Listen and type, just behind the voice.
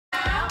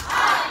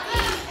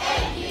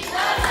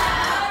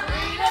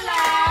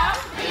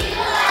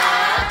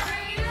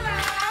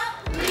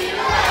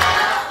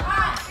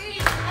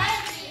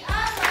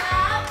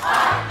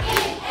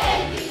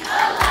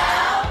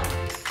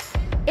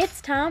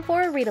time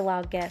for a Read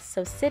Aloud guest,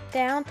 so sit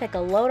down, take a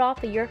load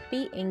off of your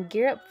feet, and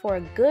gear up for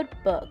a good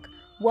book.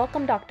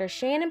 Welcome Dr.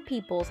 Shannon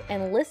Peeples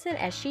and listen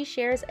as she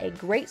shares a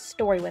great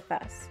story with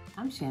us.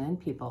 I'm Shannon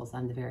Peeples.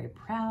 I'm the very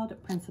proud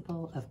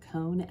principal of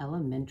Cone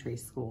Elementary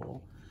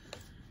School.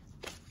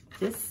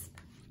 This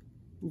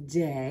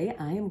day,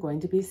 I am going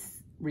to be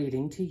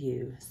reading to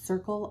you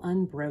Circle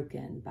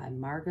Unbroken by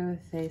Margot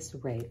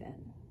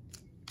Raven.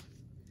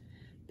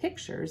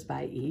 Pictures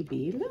by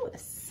E.B.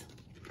 Lewis.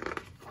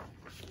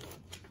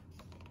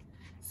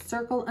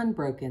 Circle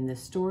Unbroken, the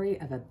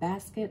story of a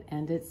basket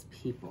and its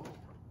people.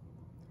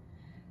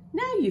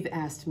 Now you've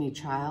asked me,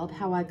 child,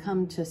 how I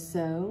come to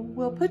sew.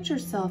 Well, put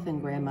yourself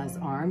in Grandma's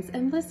arms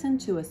and listen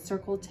to a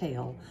circle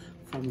tale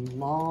from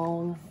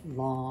long,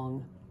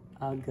 long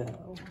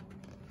ago.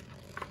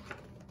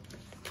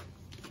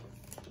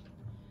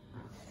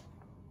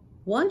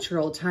 Once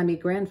your old-timey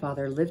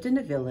grandfather lived in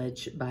a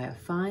village by a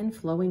fine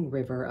flowing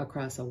river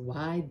across a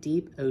wide,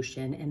 deep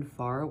ocean in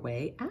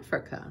faraway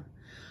Africa.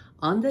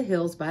 On the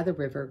hills by the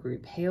river grew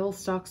pale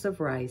stalks of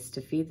rice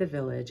to feed the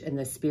village and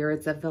the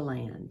spirits of the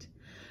land.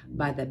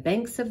 By the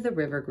banks of the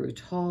river grew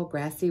tall,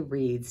 grassy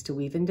reeds to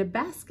weave into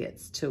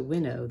baskets to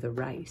winnow the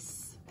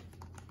rice.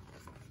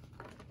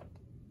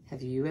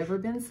 Have you ever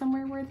been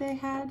somewhere where they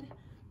had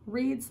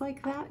reeds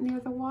like that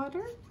near the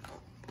water?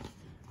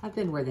 I've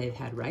been where they've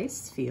had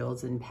rice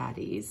fields and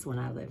paddies when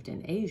I lived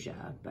in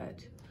Asia,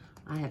 but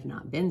I have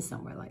not been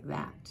somewhere like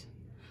that.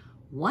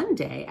 One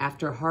day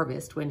after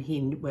harvest, when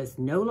he was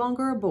no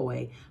longer a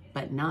boy,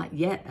 but not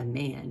yet a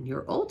man,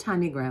 your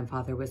old-timey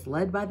grandfather was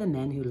led by the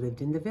men who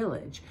lived in the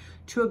village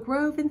to a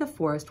grove in the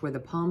forest where the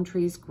palm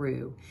trees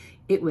grew.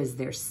 It was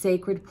their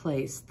sacred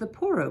place, the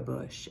poro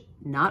bush,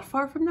 not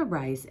far from the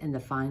rice and the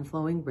fine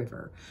flowing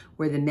river,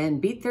 where the men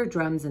beat their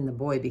drums and the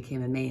boy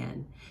became a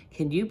man.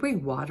 Can you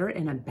bring water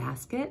in a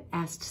basket?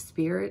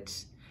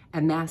 A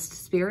masked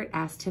spirit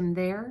asked him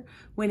there.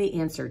 When he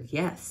answered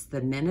yes,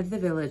 the men of the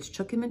village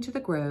took him into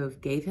the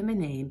grove, gave him a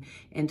name,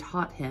 and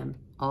taught him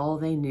all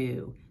they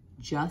knew,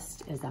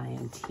 just as I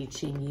am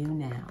teaching you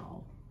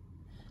now.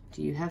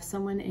 Do you have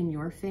someone in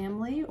your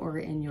family or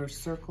in your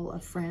circle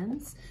of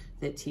friends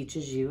that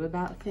teaches you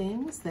about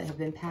things that have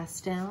been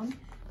passed down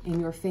in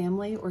your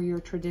family or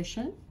your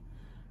tradition?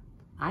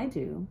 I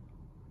do.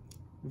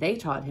 They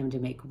taught him to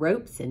make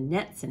ropes and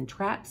nets and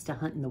traps to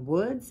hunt in the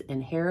woods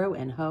and harrow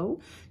and hoe,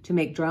 to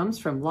make drums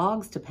from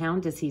logs to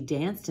pound as he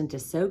danced, and to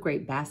sew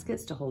great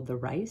baskets to hold the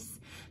rice.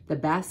 The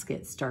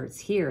basket starts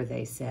here,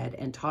 they said,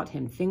 and taught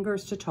him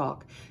fingers to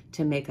talk,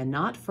 to make a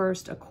knot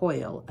first, a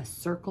coil, a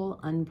circle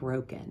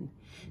unbroken.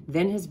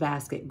 Then his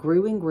basket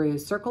grew and grew,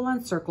 circle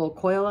on circle,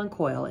 coil on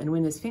coil, and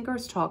when his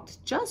fingers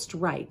talked just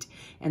right,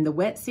 and the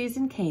wet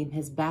season came,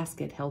 his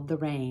basket held the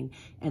rain,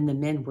 and the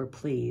men were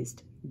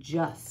pleased,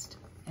 just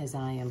as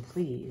I am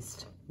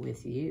pleased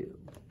with you.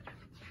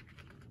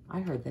 I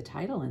heard the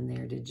title in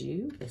there, did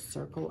you? The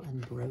Circle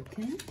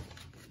Unbroken.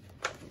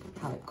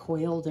 How it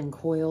coiled and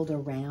coiled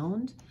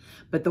around.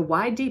 But the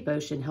wide, deep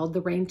ocean held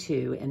the rain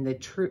too, and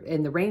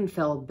the rain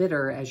fell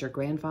bitter as your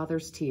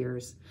grandfather's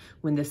tears,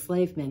 when the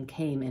slave men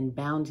came and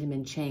bound him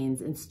in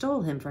chains and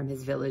stole him from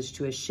his village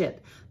to a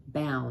ship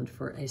bound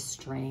for a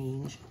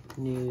strange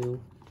new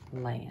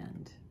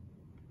land.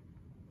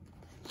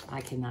 I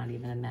cannot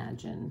even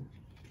imagine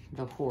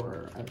the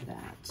horror of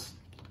that.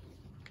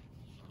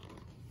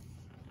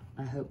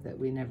 I hope that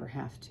we never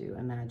have to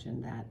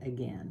imagine that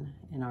again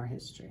in our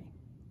history.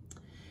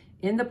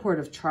 In the port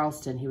of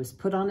Charleston, he was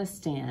put on a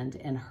stand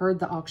and heard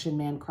the auction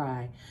man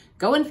cry,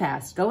 "Going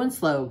fast, going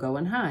slow,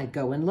 going high,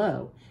 going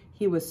low."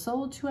 He was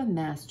sold to a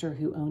master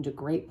who owned a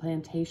great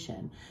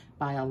plantation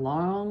by a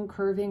long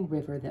curving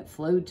river that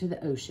flowed to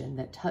the ocean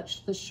that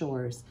touched the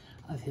shores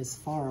of his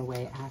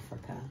faraway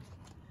Africa.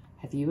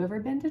 Have you ever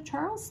been to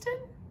Charleston?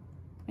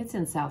 It's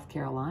in South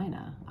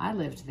Carolina. I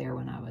lived there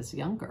when I was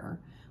younger,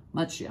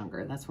 much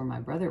younger. That's where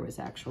my brother was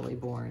actually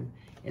born.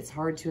 It's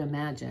hard to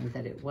imagine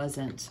that it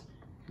wasn't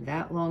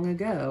that long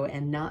ago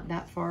and not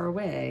that far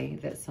away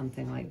that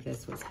something like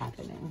this was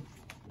happening.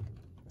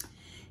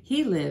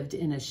 He lived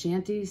in a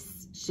shanty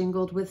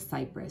shingled with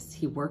cypress.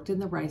 He worked in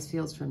the rice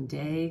fields from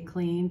day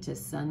clean to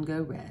sun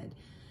go red.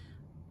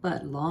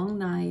 But long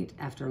night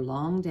after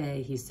long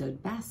day, he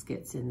sewed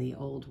baskets in the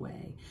old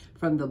way,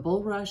 from the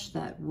bulrush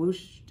that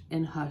whooshed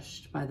and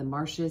hushed by the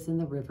marshes and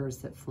the rivers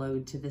that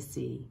flowed to the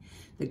sea.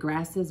 The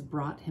grasses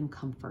brought him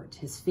comfort.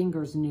 His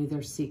fingers knew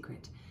their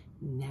secret.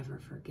 "Never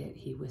forget,"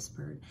 he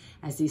whispered.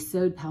 As he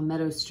sewed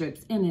palmetto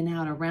strips in and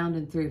out, around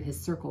and through, his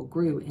circle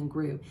grew and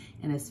grew,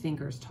 and his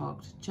fingers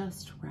talked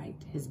just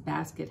right. His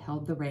basket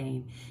held the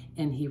rain,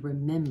 and he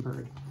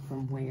remembered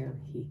from where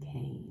he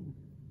came.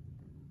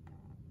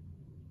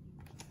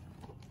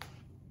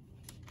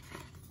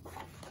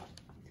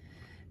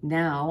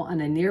 Now,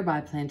 on a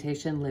nearby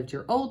plantation lived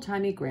your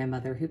old-timey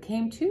grandmother, who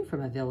came too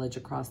from a village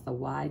across the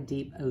wide,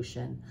 deep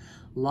ocean.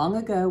 Long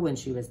ago, when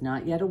she was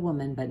not yet a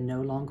woman, but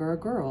no longer a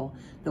girl,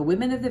 the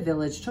women of the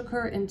village took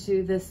her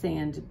into the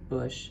sand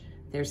bush,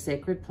 their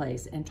sacred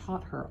place, and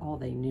taught her all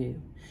they knew.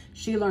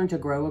 She learned to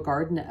grow a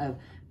garden of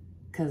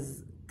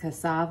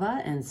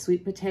cassava and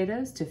sweet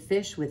potatoes, to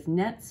fish with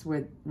nets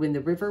when the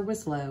river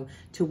was low,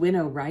 to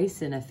winnow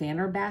rice in a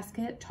fanner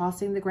basket,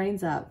 tossing the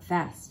grains up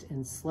fast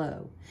and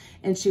slow.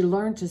 And she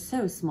learned to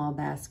sew small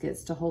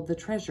baskets to hold the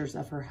treasures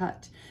of her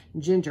hut,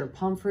 ginger,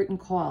 palm fruit, and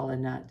koala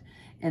nut.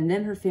 And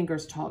then her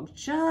fingers talked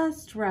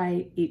just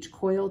right, each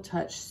coil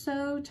touched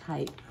so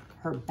tight,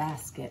 her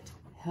basket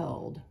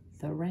held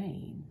the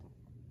rain.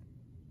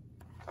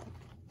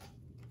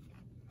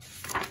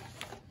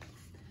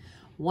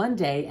 One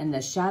day, in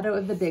the shadow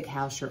of the big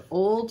house, your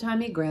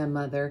old-timey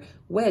grandmother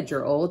wed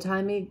your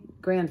old-timey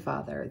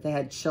grandfather. They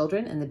had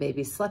children, and the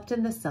babies slept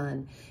in the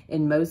sun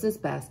in Moses'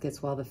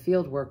 baskets while the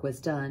field work was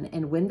done.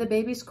 And when the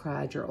babies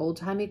cried, your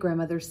old-timey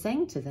grandmother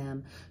sang to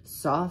them,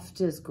 soft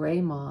as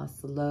gray moss,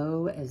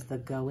 low as the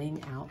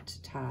going-out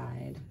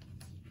tide.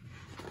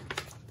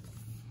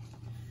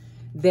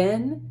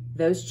 Then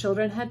those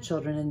children had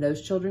children, and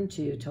those children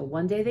too, till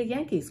one day the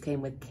Yankees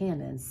came with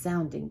cannons,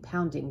 sounding,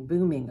 pounding,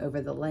 booming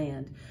over the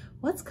land.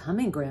 What's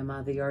coming,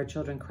 Grandma? The yard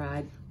children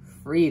cried.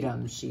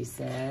 Freedom, she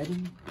said.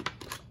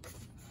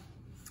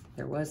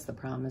 There was the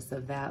promise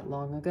of that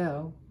long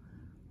ago.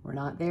 We're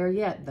not there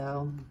yet,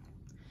 though.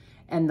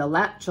 And the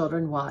lap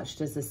children watched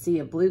as a sea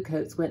of blue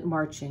coats went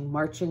marching,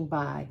 marching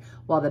by,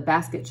 while the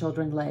basket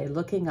children lay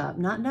looking up,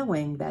 not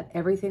knowing that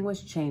everything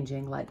was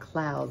changing like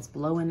clouds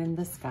blowing in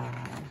the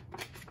sky.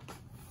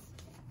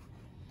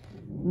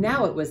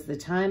 Now it was the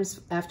times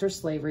after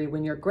slavery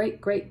when your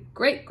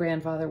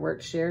great-great-great-grandfather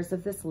worked shares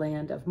of this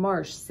land of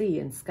marsh, sea,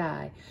 and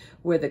sky,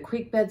 where the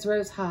creek beds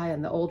rose high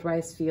on the old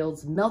rice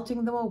fields,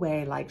 melting them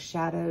away like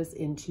shadows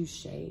into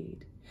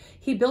shade.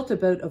 He built a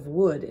boat of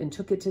wood and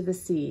took it to the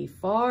sea,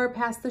 far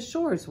past the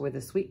shores where the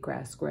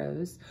sweetgrass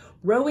grows.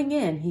 Rowing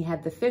in, he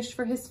had the fish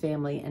for his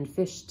family and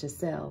fish to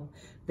sell.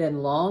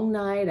 Then long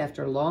night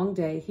after long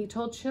day, he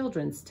told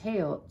children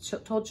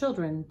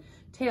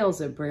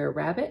tales of Brer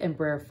Rabbit and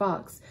Brer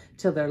Fox,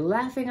 till their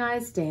laughing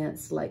eyes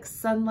danced like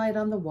sunlight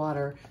on the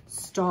water,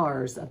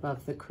 stars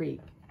above the creek.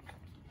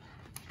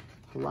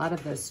 A lot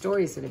of those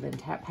stories that have been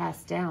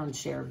passed down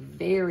share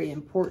very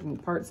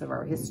important parts of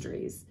our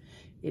histories.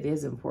 It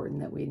is important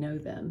that we know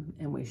them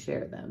and we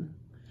share them.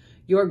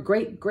 Your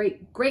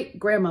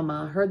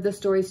great-great-great-grandmama heard the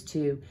stories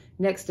too.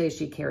 Next day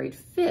she carried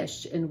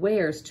fish and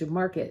wares to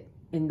market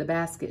in the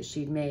basket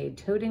she'd made,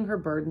 toting her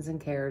burdens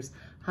and cares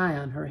high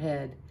on her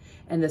head.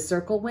 And the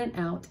circle went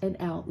out and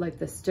out like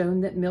the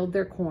stone that milled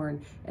their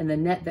corn, and the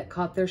net that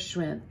caught their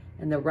shrimp,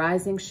 and the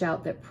rising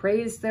shout that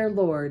praised their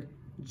Lord,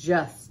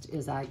 just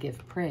as I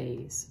give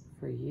praise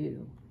for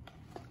you.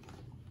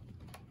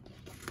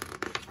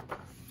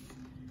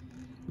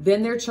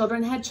 Then their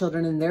children had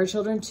children, and their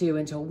children too,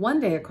 until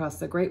one day across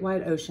the great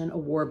wide ocean a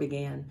war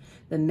began.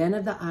 The men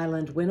of the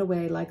island went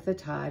away like the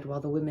tide, while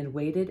the women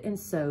waited and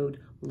sewed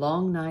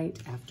long night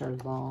after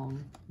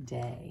long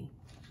day.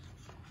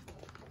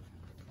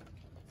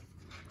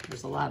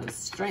 There's a lot of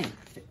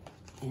strength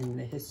in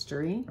the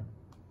history.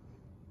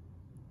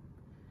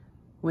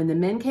 When the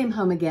men came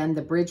home again,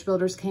 the bridge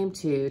builders came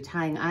too,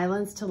 tying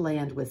islands to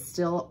land with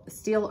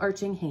steel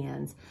arching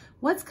hands.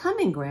 What's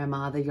coming,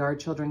 Grandma? The yard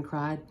children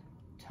cried.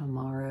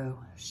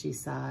 Tomorrow, she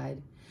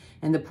sighed.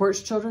 And the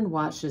porch children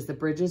watched as the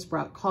bridges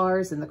brought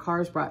cars and the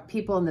cars brought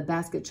people, and the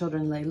basket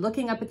children lay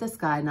looking up at the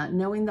sky, not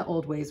knowing the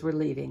old ways were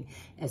leaving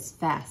as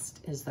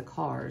fast as the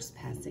cars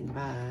passing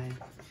by.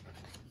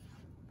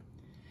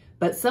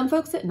 But some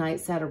folks at night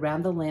sat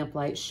around the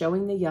lamplight,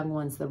 showing the young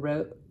ones the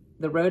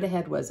road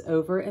ahead was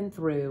over and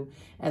through,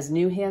 as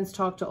new hands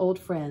talked to old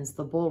friends,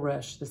 the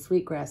bulrush, the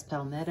sweetgrass,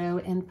 palmetto,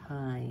 and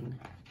pine.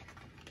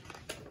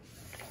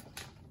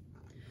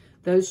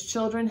 Those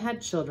children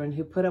had children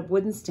who put up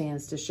wooden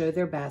stands to show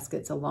their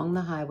baskets along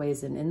the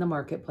highways and in the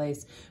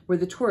marketplace where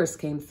the tourists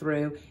came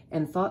through,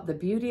 and thought the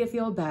beauty of the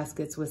old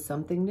baskets was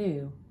something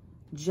new,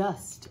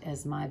 just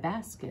as my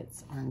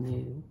baskets are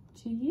new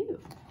to you.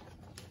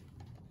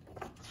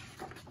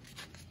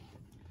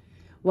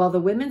 While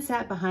the women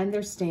sat behind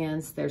their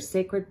stands, their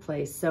sacred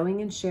place,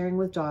 sewing and sharing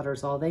with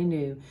daughters all they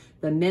knew,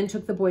 the men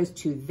took the boys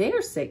to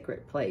their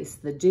sacred place,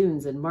 the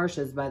dunes and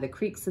marshes by the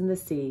creeks and the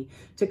sea,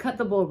 to cut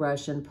the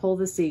bulrush and pull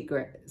the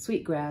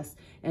sweetgrass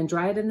and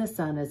dry it in the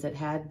sun as it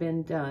had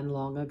been done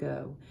long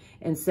ago.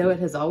 And so it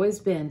has always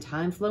been,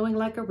 time flowing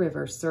like a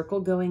river,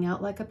 circle going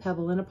out like a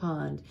pebble in a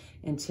pond,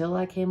 until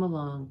I came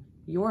along,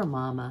 your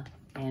mama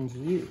and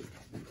you.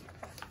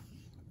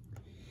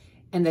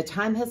 And the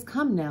time has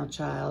come now,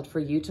 child,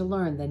 for you to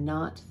learn the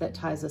knot that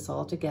ties us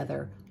all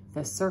together,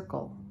 the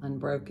circle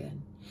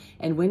unbroken.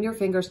 And when your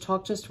fingers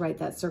talk just right,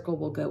 that circle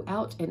will go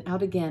out and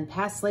out again,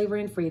 past slavery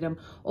and freedom,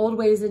 old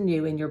ways and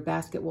new, and your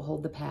basket will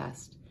hold the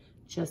past,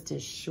 just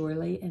as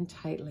surely and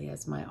tightly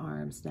as my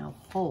arms now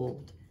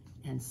hold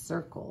and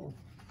circle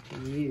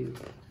you.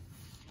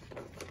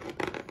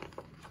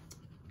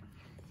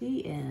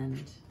 The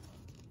end.